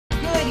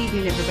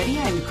evening, everybody.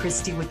 I'm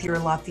Christy with your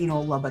Latino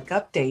Lubbock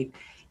update,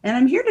 and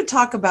I'm here to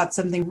talk about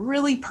something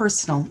really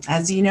personal.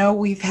 As you know,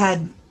 we've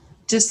had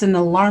just an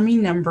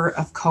alarming number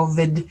of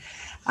COVID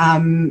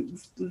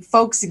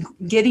folks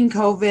getting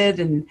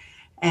COVID,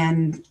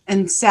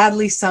 and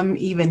sadly, some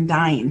even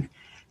dying.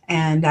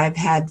 And I've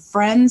had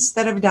friends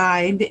that have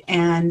died,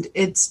 and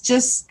it's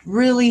just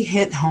really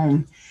hit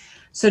home.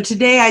 So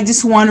today I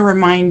just want to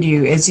remind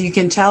you, as you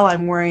can tell,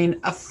 I'm wearing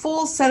a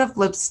full set of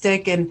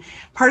lipstick, and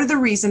part of the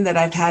reason that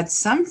I've had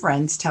some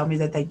friends tell me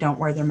that they don't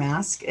wear their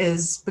mask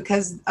is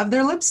because of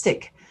their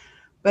lipstick.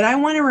 But I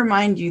want to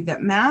remind you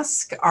that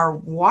masks are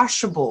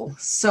washable.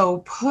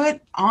 So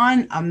put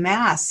on a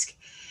mask.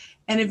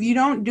 And if you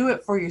don't do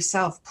it for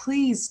yourself,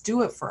 please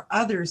do it for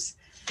others.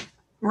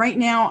 Right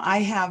now, I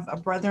have a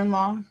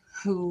brother-in-law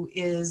who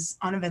is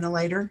on a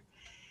ventilator,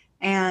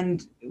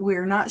 and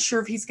we're not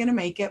sure if he's going to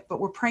make it, but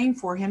we're praying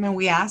for him, and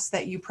we ask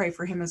that you pray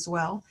for him as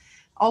well.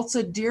 Also,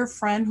 a dear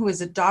friend who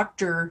is a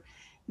doctor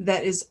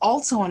that is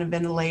also on a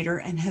ventilator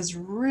and has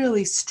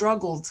really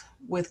struggled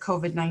with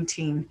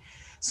COVID-19.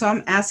 So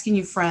I'm asking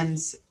you,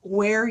 friends,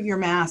 wear your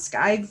mask.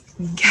 I've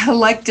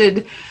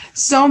collected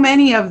so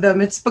many of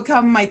them. It's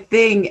become my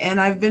thing, and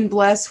I've been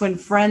blessed when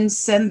friends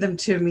send them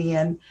to me.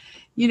 And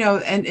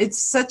and it's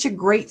such a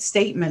great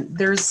statement.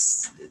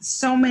 There's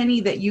so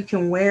many that you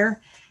can wear.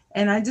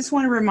 And I just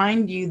want to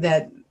remind you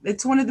that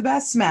it's one of the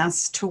best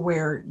masks to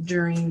wear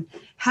during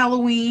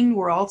Halloween.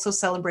 We're also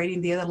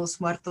celebrating Dia de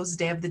los Muertos,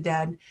 Day of the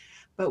Dead.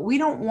 But we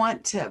don't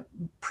want to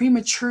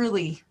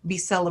prematurely be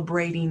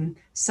celebrating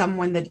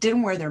someone that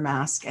didn't wear their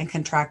mask and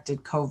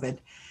contracted COVID.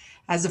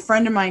 As a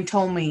friend of mine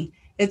told me,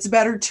 it's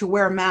better to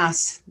wear a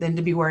mask than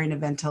to be wearing a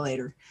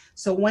ventilator.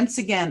 So once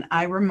again,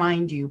 I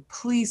remind you,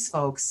 please,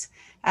 folks,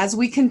 as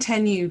we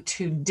continue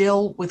to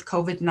deal with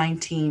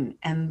COVID-19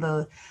 and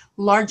the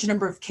large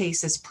number of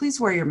cases, please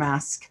wear your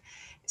mask,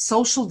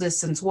 social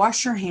distance,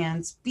 wash your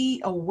hands, be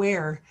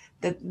aware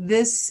that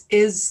this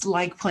is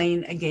like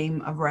playing a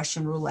game of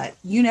Russian roulette.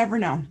 You never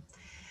know.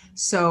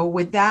 So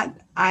with that,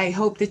 I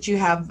hope that you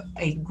have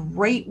a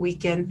great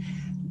weekend.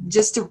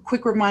 Just a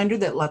quick reminder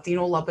that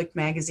Latino Lubbock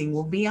magazine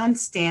will be on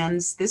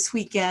stands this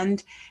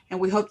weekend, and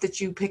we hope that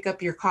you pick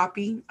up your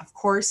copy. Of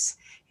course,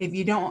 if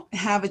you don't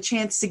have a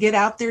chance to get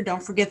out there,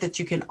 don't forget that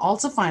you can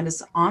also find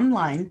us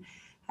online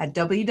at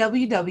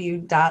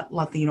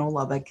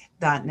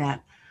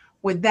www.latinoloubbock.net.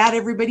 With that,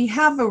 everybody,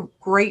 have a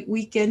great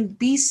weekend.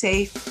 Be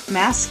safe,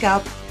 mask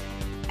up,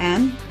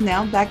 and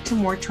now back to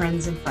more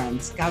Trends and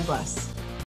Friends. God bless.